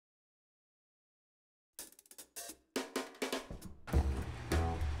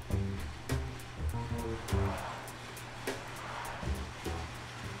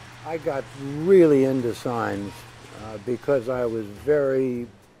I got really into signs because I was very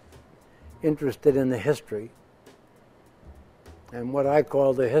interested in the history, and what I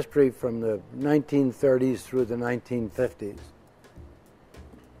call the history from the 1930s through the 1950s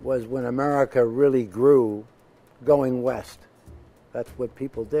was when America really grew going west. That's what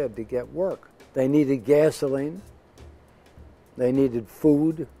people did to get work. They needed gasoline, they needed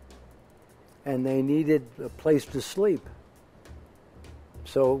food, and they needed a place to sleep.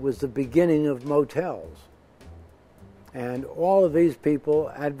 So it was the beginning of motels. And all of these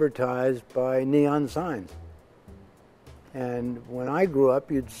people advertised by neon signs. And when I grew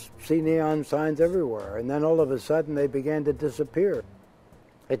up, you'd see neon signs everywhere. And then all of a sudden, they began to disappear.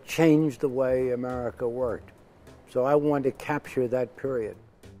 It changed the way America worked. So I wanted to capture that period.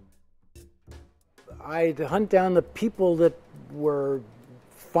 I'd hunt down the people that were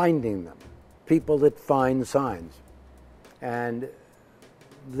finding them, people that find signs. And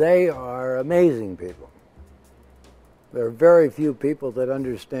they are amazing people. There are very few people that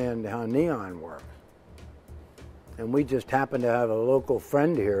understand how neon works. And we just happen to have a local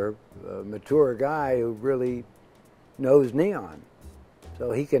friend here, a mature guy who really knows neon.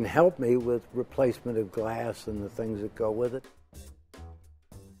 So he can help me with replacement of glass and the things that go with it.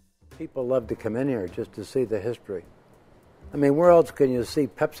 People love to come in here just to see the history. I mean, where else can you see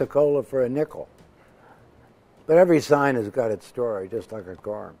Pepsi-Cola for a nickel? But every sign has got its story, just like a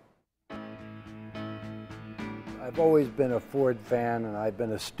car. I've always been a Ford fan, and I've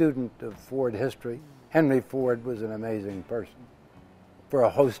been a student of Ford history. Henry Ford was an amazing person for a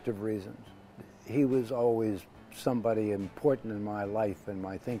host of reasons. He was always somebody important in my life and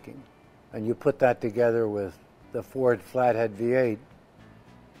my thinking. And you put that together with the Ford Flathead V8,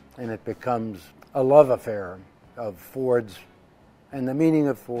 and it becomes a love affair of Fords and the meaning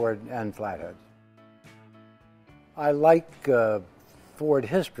of Ford and flatheads. I like Ford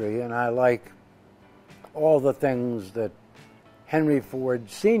history, and I like all the things that Henry Ford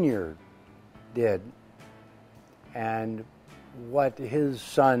Sr. did and what his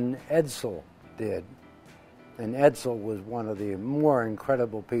son Edsel did. And Edsel was one of the more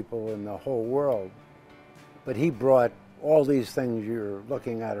incredible people in the whole world. But he brought all these things you're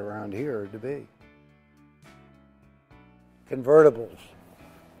looking at around here to be. Convertibles,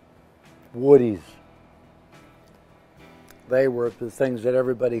 Woodies. They were the things that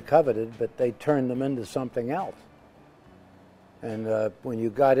everybody coveted, but they turned them into something else. And when you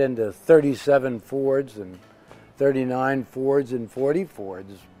got into 37 Fords and 39 Fords and 40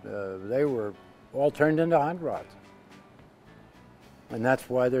 Fords, they were all turned into hot rods. And that's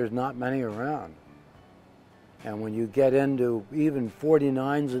why there's not many around. And when you get into even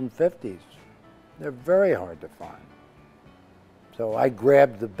 49s and 50s, they're very hard to find. So I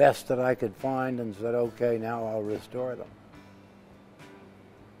grabbed the best that I could find and said, okay, now I'll restore them.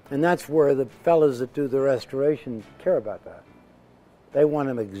 And that's where the fellas that do the restoration care about that. They want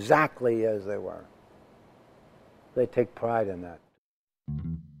them exactly as they were. They take pride in that.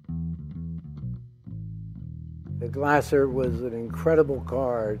 The Glasser was an incredible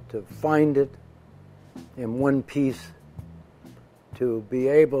car. To find it in one piece, to be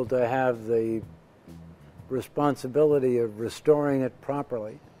able to have the responsibility of restoring it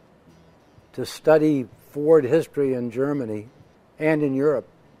properly, to study Ford history in Germany and in Europe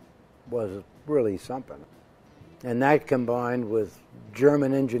was really something. And that combined with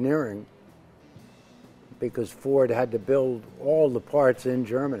German engineering, because Ford had to build all the parts in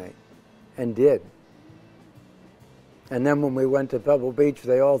Germany, and did. And then when we went to Pebble Beach,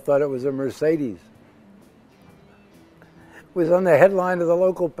 they all thought it was a Mercedes. It was on the headline of the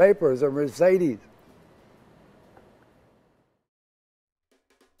local paper as a Mercedes.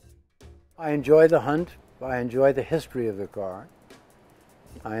 I enjoy the hunt. I enjoy the history of the car.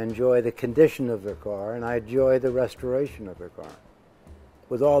 I enjoy the condition of the car, and I enjoy the restoration of the car.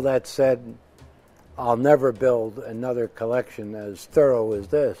 With all that said, I'll never build another collection as thorough as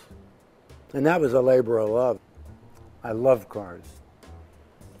this. And that was a labor of love. I love cars.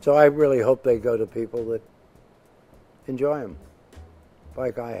 So I really hope they go to people that enjoy them,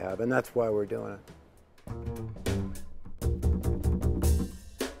 like I have, and that's why we're doing it.